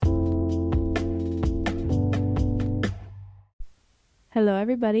Hello,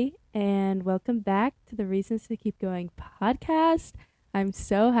 everybody, and welcome back to the Reasons to Keep Going podcast. I'm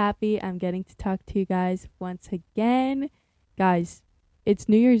so happy I'm getting to talk to you guys once again. Guys, it's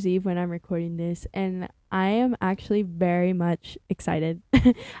New Year's Eve when I'm recording this, and I am actually very much excited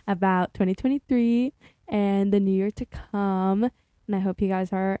about 2023 and the new year to come. And I hope you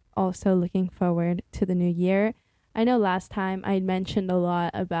guys are also looking forward to the new year. I know last time I mentioned a lot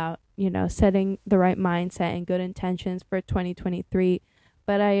about, setting the right mindset and good intentions for 2023,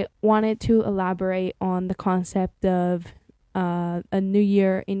 but I wanted to elaborate on the concept of a new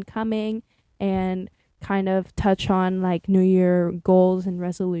year incoming and kind of touch on like new year goals and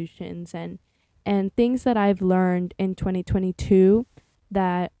resolutions and things that I've learned in 2022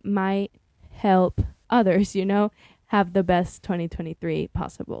 that might help others, have the best 2023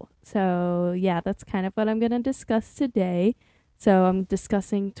 possible. So, yeah, that's kind of what I'm going to discuss today. So, I'm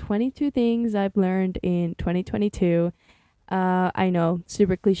discussing 22 things I've learned in 2022. I know,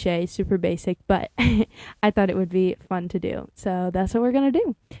 super cliche, super basic, but I thought it would be fun to do. So, that's what we're going to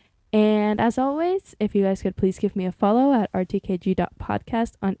do. And as always, if you guys could please give me a follow at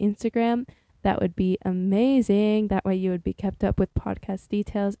rtkg.podcast on Instagram, that would be amazing. That way you would be kept up with podcast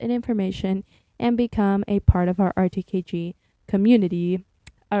details and information and become a part of our RTKG community.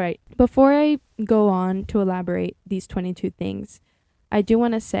 All right, before I go on to elaborate these 22 things, I do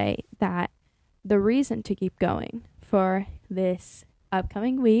want to say that the reason to keep going for this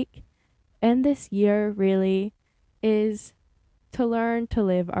upcoming week and this year really is to learn to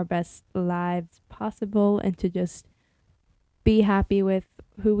live our best lives possible and to just be happy with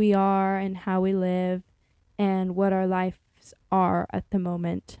who we are and how we live and what our lives are at the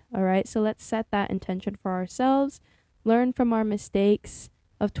moment. All right, so let's set that intention for ourselves, learn from our mistakes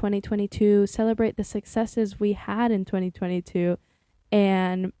of 2022, celebrate the successes we had in 2022,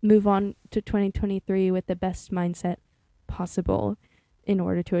 and move on to 2023 with the best mindset possible in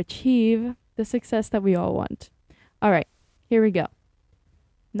order to achieve the success that we all want. All right, here we go.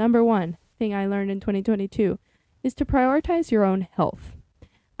 Number one thing I learned in 2022 is to prioritize your own health.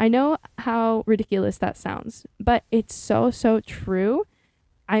 I know how ridiculous that sounds, but it's so true.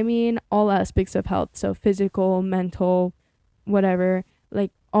 I mean, all aspects of health, so physical, mental, whatever,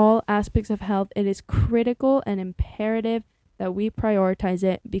 like all aspects of health, it is critical and imperative that we prioritize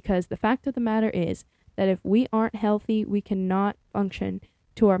it, because the fact of the matter is that if we aren't healthy, we cannot function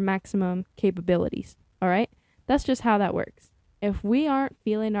to our maximum capabilities. All right? That's just how that works. If we aren't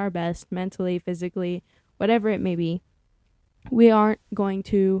feeling our best mentally, physically, whatever it may be, we aren't going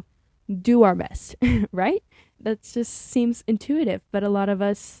to do our best, right? That just seems intuitive, but a lot of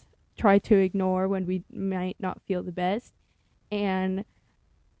us try to ignore when we might not feel the best, and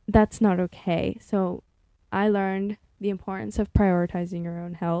that's not okay. So I learned the importance of prioritizing your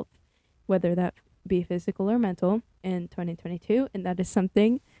own health, whether that be physical or mental, in 2022, and that is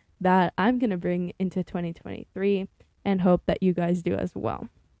something that I'm going to bring into 2023 and hope that you guys do as well.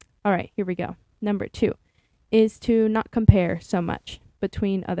 All right, here we go. Number 2 is to not compare so much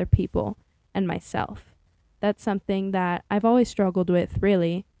between other people and myself. That's something that I've always struggled with,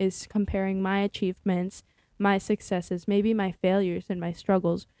 really, is comparing my achievements, my successes, maybe my failures and my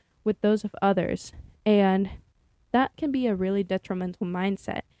struggles with those of others. And that can be a really detrimental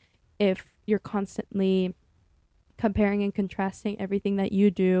mindset if you're constantly comparing and contrasting everything that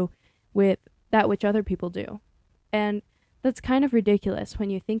you do with that which other people do. And that's kind of ridiculous when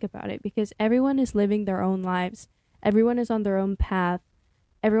you think about it, because everyone is living their own lives. Everyone is on their own path.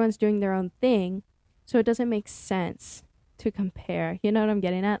 Everyone's doing their own thing. So it doesn't make sense to compare. You know what I'm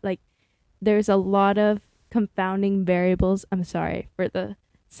getting at? Like, there's a lot of confounding variables. I'm sorry for the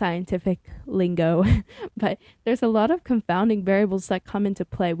scientific lingo, but there's a lot of confounding variables that come into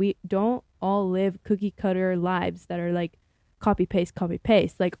play. We don't all live cookie cutter lives that are like copy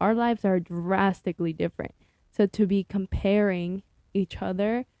paste. Like, our lives are drastically different. So to be comparing each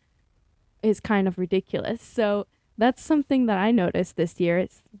other is kind of ridiculous. So that's something that I noticed this year.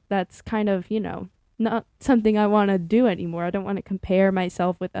 That's kind of, not something I want to do anymore. I don't want to compare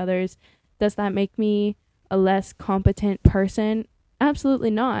myself with others. Does that make me a less competent person? Absolutely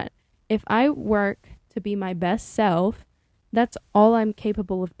not. If I work to be my best self, that's all I'm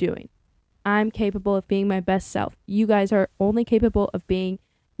capable of doing. I'm capable of being my best self. You guys are only capable of being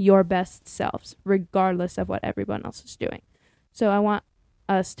your best selves, regardless of what everyone else is doing. So I want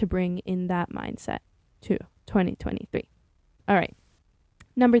us to bring in that mindset to 2023. All right.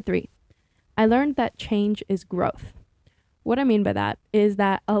 Number 3, I learned that change is growth. What I mean by that is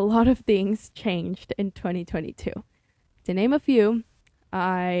that a lot of things changed in 2022. To name a few,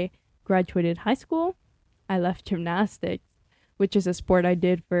 I graduated high school. I left gymnastics, which is a sport I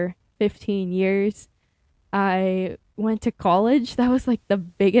did for 15 years. I went to college. That was like the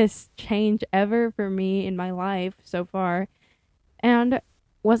biggest change ever for me in my life so far. And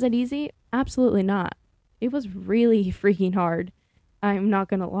was it easy? Absolutely not. It was really freaking hard. I'm not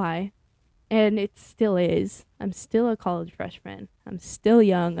going to lie. And it still is. I'm still a college freshman. I'm still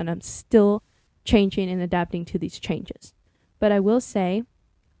young and I'm still changing and adapting to these changes. But I will say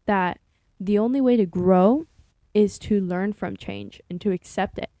that the only way to grow is to learn from change and to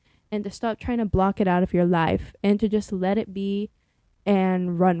accept it and to stop trying to block it out of your life and to just let it be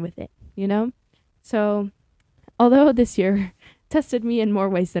and run with it, you know? So, although this year tested me in more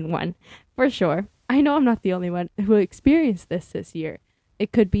ways than one, for sure, I know I'm not the only one who experienced this year.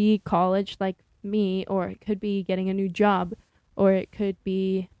 It could be college like me, or it could be getting a new job, or it could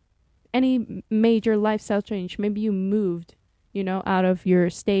be any major lifestyle change. Maybe you moved, out of your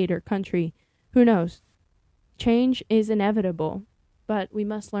state or country. Who knows? Change is inevitable, but we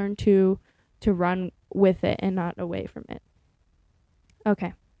must learn to run with it and not away from it.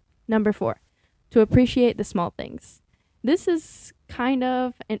 Okay. Number 4, to appreciate the small things. This is kind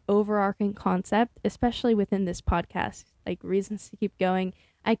of an overarching concept, especially within this podcast, like Reasons to Keep Going.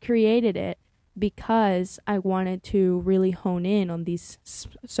 I created it because I wanted to really hone in on these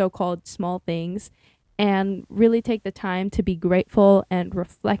so-called small things and really take the time to be grateful and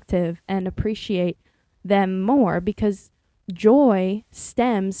reflective and appreciate them more, because joy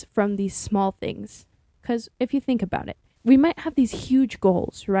stems from these small things. Because if you think about it, we might have these huge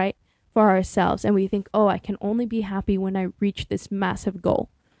goals, right, for ourselves, and we think, oh, I can only be happy when I reach this massive goal.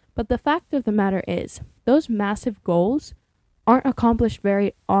 But the fact of the matter is, those massive goals aren't accomplished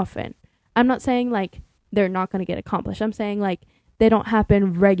very often. I'm not saying like they're not going to get accomplished. I'm saying like they don't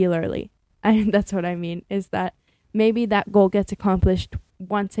happen regularly. That's what I mean, is that maybe that goal gets accomplished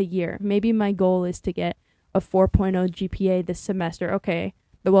once a year. Maybe my goal is to get a 4.0 GPA this semester. Okay,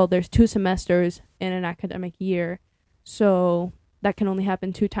 well, there's 2 semesters in an academic year, so that can only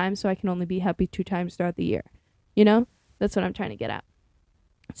happen 2 times, so I can only be happy 2 times throughout the year. That's what I'm trying to get at.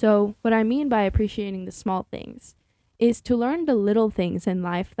 So what I mean by appreciating the small things is to learn the little things in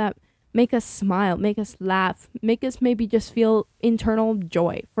life that make us smile, make us laugh, make us maybe just feel internal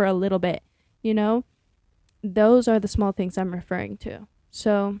joy for a little bit. Those are the small things I'm referring to.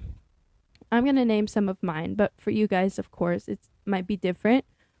 So I'm going to name some of mine, but for you guys, of course, it might be different.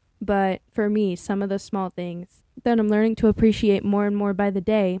 But for me, some of the small things that I'm learning to appreciate more and more by the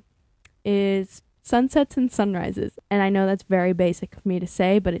day is sunsets and sunrises. And I know that's very basic of me to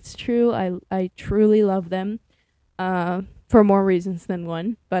say, but it's true. I truly love them for more reasons than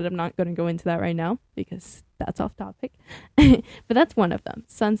one, but I'm not going to go into that right now because that's off topic. But that's one of them.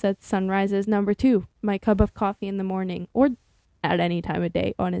 Sunsets, sunrises. Number 2, my cup of coffee in the morning, or at any time of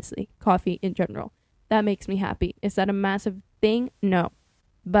day, honestly. Coffee in general. That makes me happy. Is that a massive thing? No.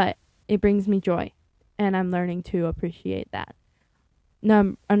 But it brings me joy, and I'm learning to appreciate that.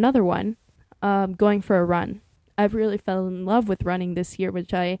 Now, another one, going for a run. I've really fell in love with running this year,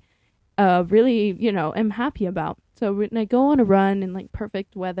 which I really, am happy about. So when I go on a run in like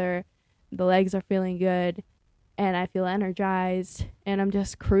perfect weather, the legs are feeling good, and I feel energized, and I'm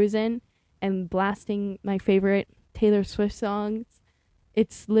just cruising and blasting my favorite Taylor Swift songs.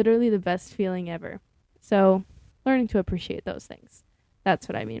 It's literally the best feeling ever. So learning to appreciate those things. That's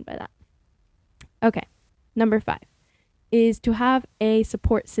what I mean by that. Okay, number 5 is to have a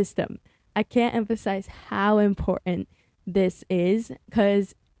support system. I can't emphasize how important this is,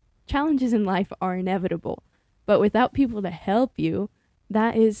 because challenges in life are inevitable. But without people to help you,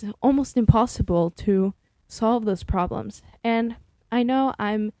 that is almost impossible to solve those problems. And I know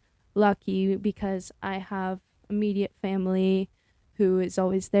I'm lucky because I have immediate family who is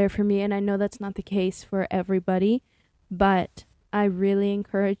always there for me, and I know that's not the case for everybody, but I really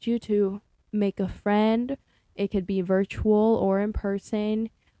encourage you to make a friend. It could be virtual or in person,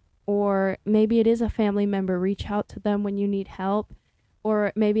 or maybe it is a family member. Reach out to them when you need help,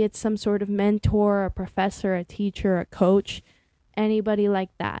 or maybe it's some sort of mentor, a professor, a teacher, a coach, anybody like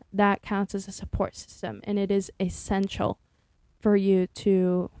that. That counts as a support system, and it is essential for you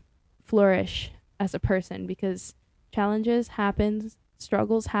to flourish as a person, because challenges happen,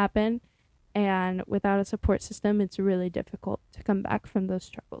 struggles happen, and without a support system, it's really difficult to come back from those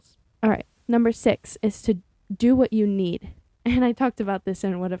struggles. All right, number 6 is to do what you need. And I talked about this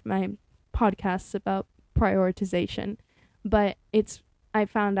in one of my podcasts about prioritization, but I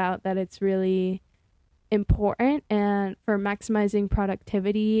found out that it's really important, and for maximizing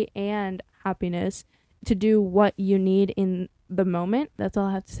productivity and happiness, to do what you need in the moment. That's all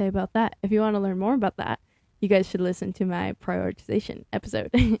I have to say about that. If you want to learn more about that, you guys should listen to my prioritization episode.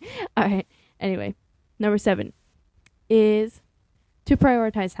 All right. Anyway, number 7 is to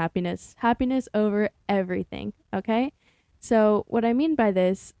prioritize happiness over everything, okay? So what I mean by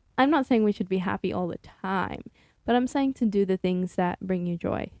this, I'm not saying we should be happy all the time, but I'm saying to do the things that bring you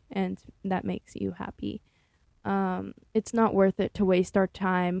joy and that makes you happy. It's not worth it to waste our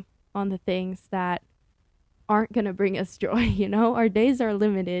time on the things that aren't going to bring us joy, you know? Our days are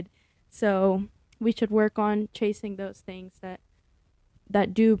limited, so we should work on chasing those things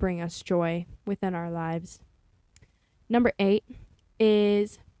that do bring us joy within our lives. Number 8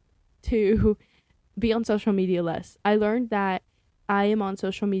 is to be on social media less. I learned that I am on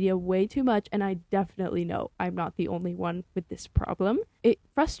social media way too much, and I definitely know I'm not the only one with this problem. It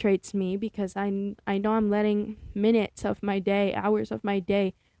frustrates me because I know I'm letting minutes of my day, hours of my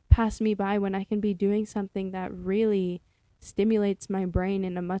day pass me by when I can be doing something that really stimulates my brain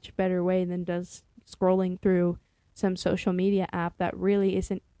in a much better way than does scrolling through some social media app that really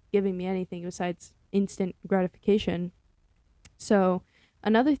isn't giving me anything besides instant gratification. So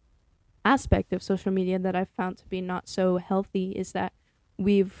another aspect of social media that I've found to be not so healthy is that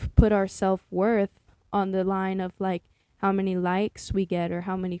we've put our self-worth on the line of like how many likes we get or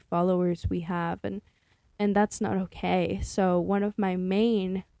how many followers we have, and that's not okay. So one of my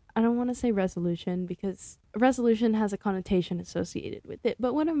main, I don't want to say resolution because resolution has a connotation associated with it,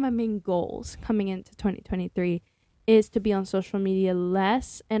 but one of my main goals coming into 2023 is to be on social media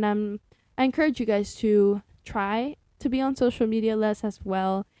less, and I encourage you guys to try to be on social media less as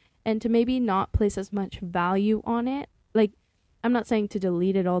well, and to maybe not place as much value on it. Like, I'm not saying to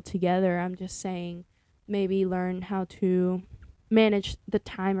delete it altogether. I'm just saying maybe learn how to manage the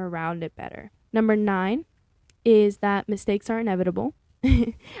time around it better. Number 9 is that mistakes are inevitable.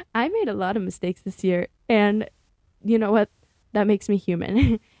 I made a lot of mistakes this year, and you know what? That makes me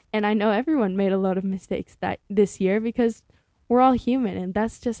human. And I know everyone made a lot of mistakes this year because we're all human, and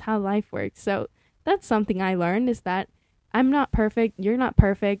that's just how life works. So that's something I learned, is that I'm not perfect, you're not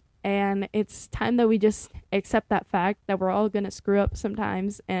perfect, and it's time that we just accept that fact that we're all going to screw up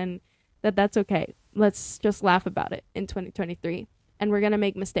sometimes, and that's okay. Let's just laugh about it in 2023. And we're going to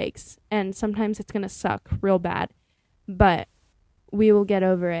make mistakes, and sometimes it's going to suck real bad, but we will get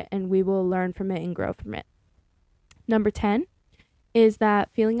over it, and we will learn from it and grow from it. Number 10 is that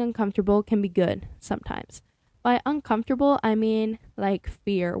feeling uncomfortable can be good sometimes. By uncomfortable, I mean like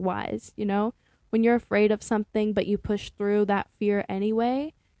fear-wise, you know? When you're afraid of something, but you push through that fear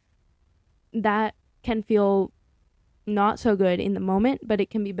anyway, that can feel not so good in the moment, but it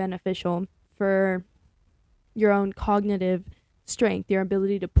can be beneficial for your own cognitive strength, your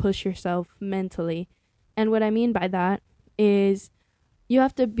ability to push yourself mentally. And what I mean by that is you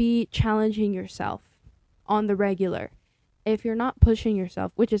have to be challenging yourself on the regular. If you're not pushing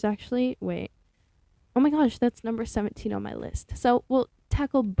yourself, which is actually, oh my gosh, that's number 17 on my list. So we'll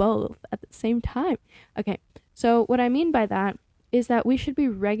tackle both at the same time. Okay, so what I mean by that is that we should be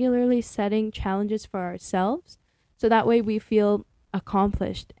regularly setting challenges for ourselves, so that way we feel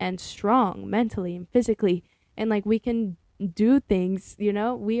accomplished and strong mentally and physically, and like we can do things, you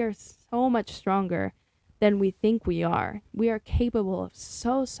know? We are so much stronger than we think we are. We are capable of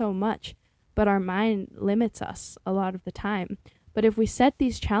so much, but our mind limits us a lot of the time. But if we set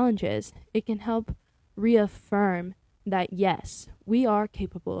these challenges, it can help reaffirm that yes, we are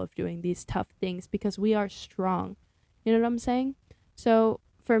capable of doing these tough things because we are strong. You know what I'm saying? So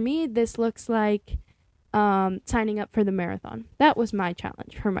for me, this looks like signing up for the marathon. That was my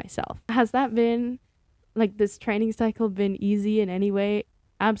challenge for myself. Has that been, like, this training cycle been easy in any way?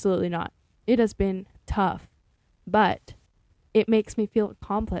 Absolutely not. It has been tough, but it makes me feel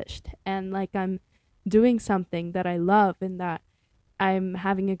accomplished and like I'm doing something that I love and that I'm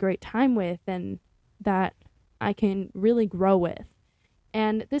having a great time with and that I can really grow with.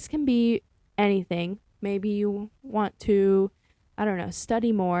 And this can be anything. Maybe you want to, I don't know,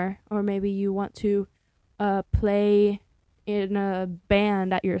 study more, or maybe you want to play in a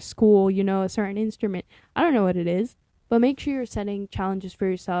band at your school, you know, a certain instrument. I don't know what it is, but make sure you're setting challenges for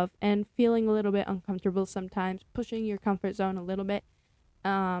yourself and feeling a little bit uncomfortable sometimes, pushing your comfort zone a little bit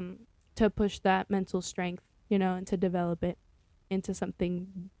to push that mental strength, you know, and to develop it into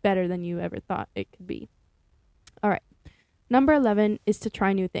something better than you ever thought it could be. All right. Number 11 is to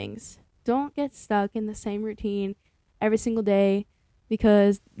try new things. Don't get stuck in the same routine every single day,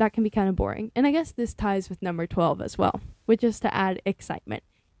 because that can be kind of boring. And I guess this ties with number 12 as well, which is to add excitement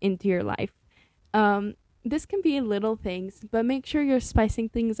into your life. This can be little things, but make sure you're spicing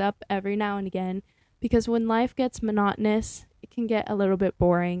things up every now and again, because when life gets monotonous, it can get a little bit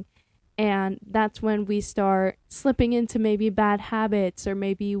boring. And that's when we start slipping into maybe bad habits, or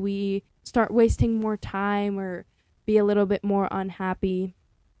maybe we start wasting more time or be a little bit more unhappy.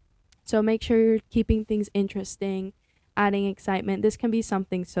 So make sure you're keeping things interesting. adding excitement. This can be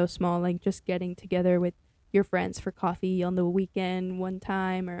something so small, like just getting together with your friends for coffee on the weekend one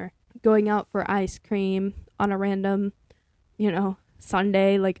time, or going out for ice cream on a random,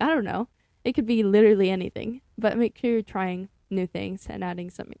 Sunday. Like, I don't know. It could be literally anything, but make sure you're trying new things and adding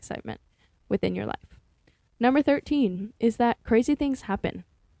some excitement within your life. Number 13 is that crazy things happen.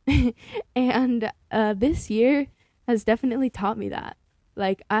 And this year has definitely taught me that.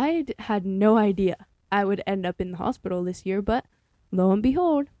 Like, I had no idea I would end up in the hospital this year, but lo and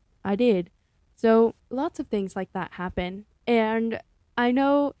behold, I did. So lots of things like that happen. And I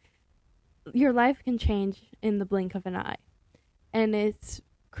know your life can change in the blink of an eye. And it's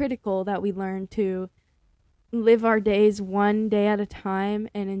critical that we learn to live our days one day at a time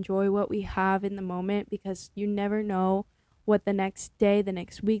and enjoy what we have in the moment, because you never know what the next day, the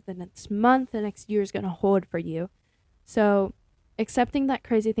next week, the next month, the next year is going to hold for you. So accepting that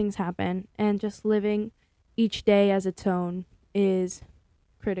crazy things happen and just living each day as its own is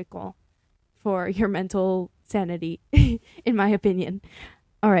critical for your mental sanity, in my opinion.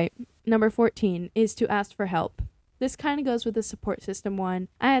 All right, number 14 is to ask for help. This kind of goes with the support system one.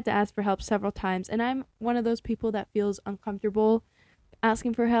 I had to ask for help several times, and I'm one of those people that feels uncomfortable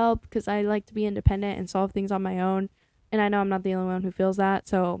asking for help because I like to be independent and solve things on my own. And I know I'm not the only one who feels that,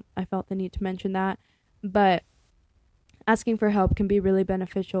 so I felt the need to mention that. But asking for help can be really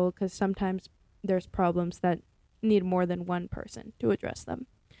beneficial because sometimes there's problems that need more than one person to address them.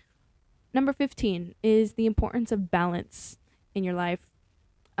 Number 15 is the importance of balance in your life.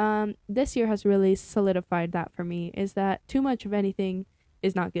 This year has really solidified that for me, is that too much of anything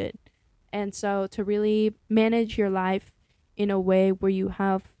is not good. And so to really manage your life in a way where you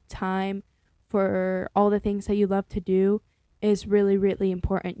have time for all the things that you love to do is really, really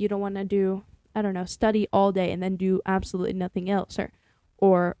important. You don't want to study all day and then do absolutely nothing else,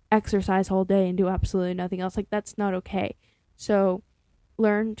 or exercise all day and do absolutely nothing else. Like, that's not okay. So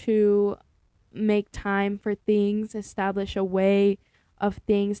learn to make time for things, establish a way of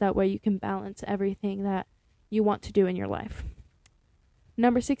things, that way you can balance everything that you want to do in your life.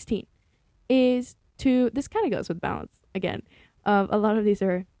 Number 16 is this kind of goes with balance again. A lot of these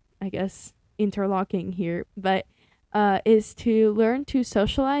are, I guess, interlocking here, but is to learn to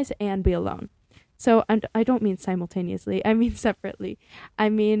socialize and be alone. So I don't mean simultaneously, I mean separately. I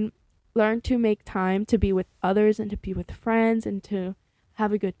mean, learn to make time to be with others and to be with friends and to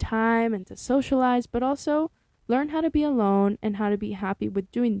have a good time and to socialize, but also learn how to be alone and how to be happy with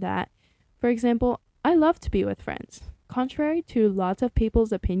doing that. For example, I love to be with friends. Contrary to lots of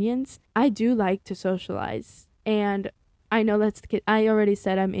people's opinions, I do like to socialize. And I know I already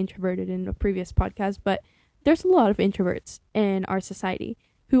said I'm introverted in a previous podcast, but there's a lot of introverts in our society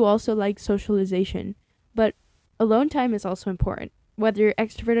who also like socialization. But alone time is also important. Whether you're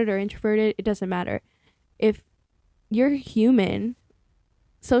extroverted or introverted, it doesn't matter. If you're human,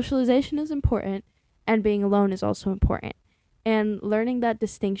 socialization is important, and being alone is also important. And learning that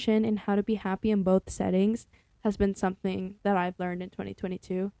distinction and how to be happy in both settings has been something that I've learned in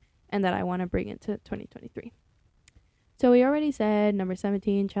 2022 and that I want to bring into 2023. So we already said number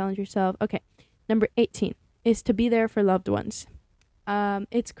 17, challenge yourself. Okay, number 18 is to be there for loved ones.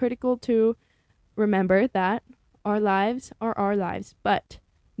 It's critical to remember that our lives are our lives, but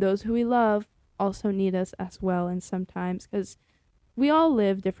those who we love also need us as well. And sometimes, because we all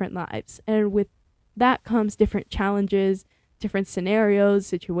live different lives, and with that comes different challenges, different scenarios,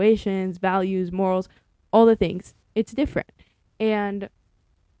 situations, values, morals, all the things. It's different. And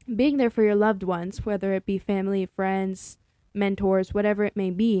being there for your loved ones, whether it be family, friends, mentors, whatever it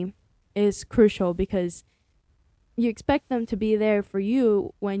may be, is crucial, because you expect them to be there for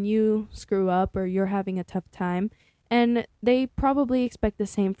you when you screw up or you're having a tough time. And they probably expect the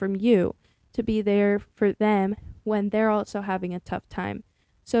same from you, to be there for them when they're also having a tough time.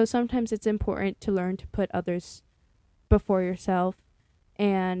 So sometimes it's important to learn to put others before yourself,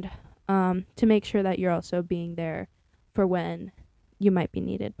 and to make sure that you're also being there for when you might be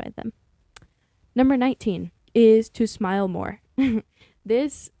needed by them. Number 19 is to smile more.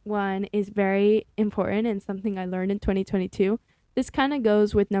 This one is very important and something I learned in 2022. This kind of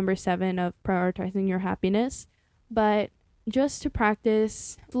goes with number 7 of prioritizing your happiness, but just to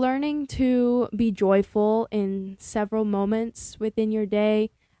practice learning to be joyful in several moments within your day.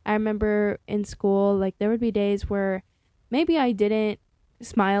 I remember in school, like, there would be days where maybe I didn't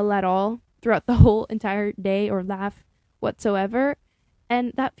smile at all throughout the whole entire day or laugh whatsoever.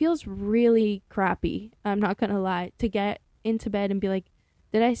 And that feels really crappy. I'm not going to lie. To get into bed and be like,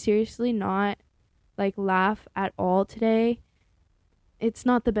 did I seriously not laugh at all today? It's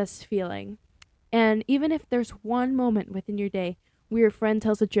not the best feeling. And even if there's one moment within your day where your friend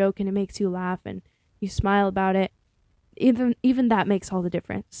tells a joke and it makes you laugh and you smile about it, even that makes all the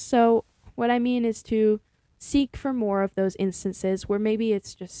difference. So what I mean is to seek for more of those instances where maybe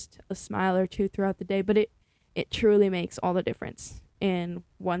it's just a smile or two throughout the day, but it truly makes all the difference in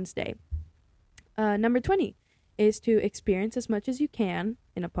one's day. Number 20 is to experience as much as you can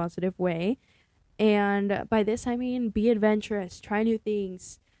in a positive way. And by this, I mean be adventurous, try new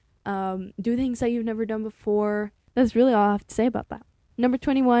things, do things that you've never done before. That's really all I have to say about that. Number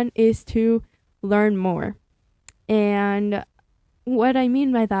 21 is to learn more. And what I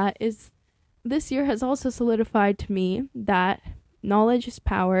mean by that is this year has also solidified to me that knowledge is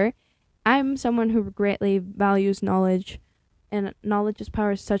power. I'm someone who greatly values knowledge, and knowledge is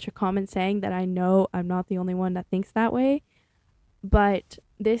power is such a common saying that I know I'm not the only one that thinks that way. But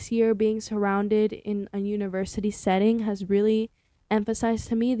this year, being surrounded in a university setting has really emphasized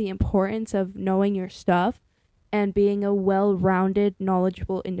to me the importance of knowing your stuff and being a well-rounded,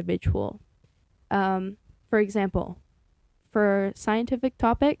 knowledgeable individual. For example, for scientific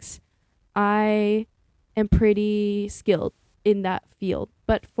topics, I am pretty skilled in that field.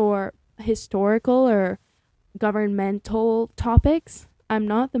 But for historical or governmental topics, I'm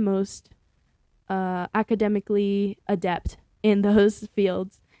not the most academically adept in those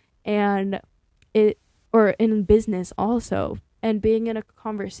fields, and or in business also. And being in a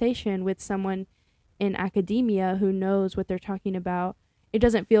conversation with someone in academia who knows what they're talking about, it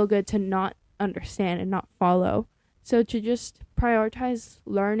doesn't feel good to not understand and not follow. So to just prioritize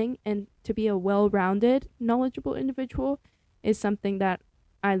learning and to be a well-rounded, knowledgeable individual is something that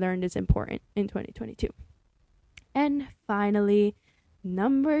I learned is important in 2022. And finally,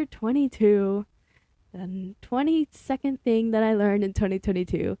 number 22, the 22nd thing that I learned in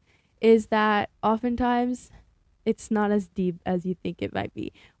 2022 is that oftentimes it's not as deep as you think it might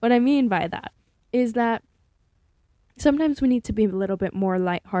be. What I mean by that is that sometimes we need to be a little bit more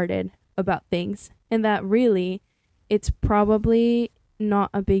lighthearted about things, and that really it's probably not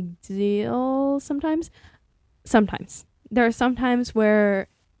a big deal sometimes. There are some times where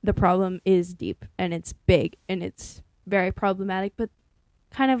the problem is deep and it's big and it's very problematic, but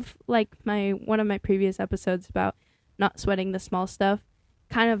kind of like one of my previous episodes about not sweating the small stuff,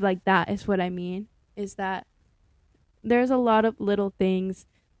 kind of like that is what I mean, is that there's a lot of little things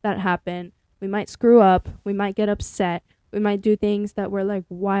that happen. We might screw up, we might get upset, we might do things that we're like,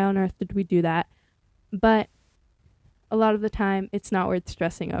 why on earth did we do that? But a lot of the time, it's not worth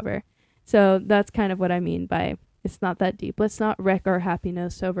stressing over. So that's kind of what I mean by it's not that deep. Let's not wreck our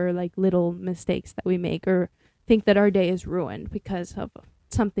happiness over like little mistakes that we make or think that our day is ruined because of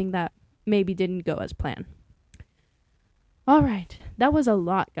something that maybe didn't go as planned. All right. That was a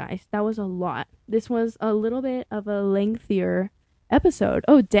lot, guys. That was a lot. This was a little bit of a lengthier episode.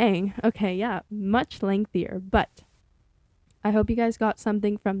 Oh, dang. Okay, yeah. Much lengthier. But I hope you guys got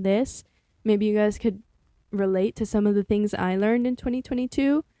something from this. Maybe you guys could relate to some of the things I learned in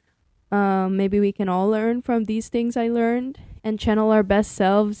 2022. Maybe we can all learn from these things I learned and channel our best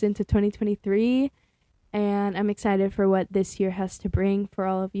selves into 2023. And I'm excited for what this year has to bring for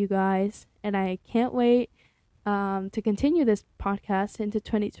all of you guys. And I can't wait to continue this podcast into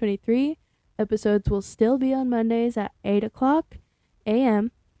 2023. Episodes will still be on Mondays at 8 o'clock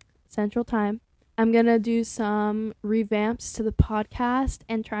a.m. Central Time. I'm going to do some revamps to the podcast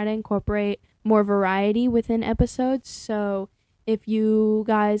and try to incorporate more variety within episodes. So if you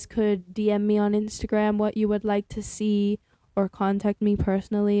guys could DM me on Instagram what you would like to see, or contact me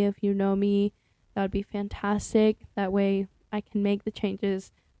personally if you know me, that would be fantastic. That way I can make the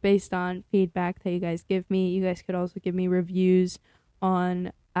changes based on feedback that you guys give me. You guys could also give me reviews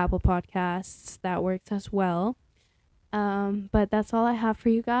on Apple Podcasts. That works as well. But that's all I have for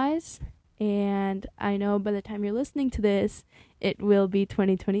you guys. And I know by the time you're listening to this, it will be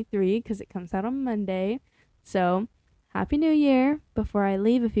 2023 because it comes out on Monday. So, Happy New Year. Before I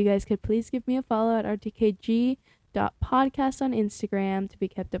leave, if you guys could please give me a follow at rtkg.podcast on Instagram to be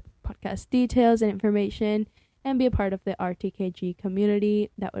kept up with podcast details and information and be a part of the RTKG community.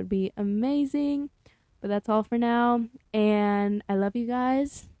 That would be amazing. But that's all for now. And I love you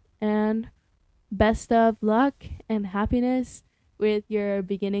guys. And best of luck and happiness with your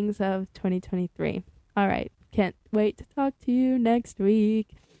beginnings of 2023. All right. Can't wait to talk to you next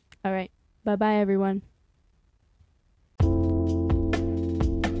week. All right. Bye-bye, everyone.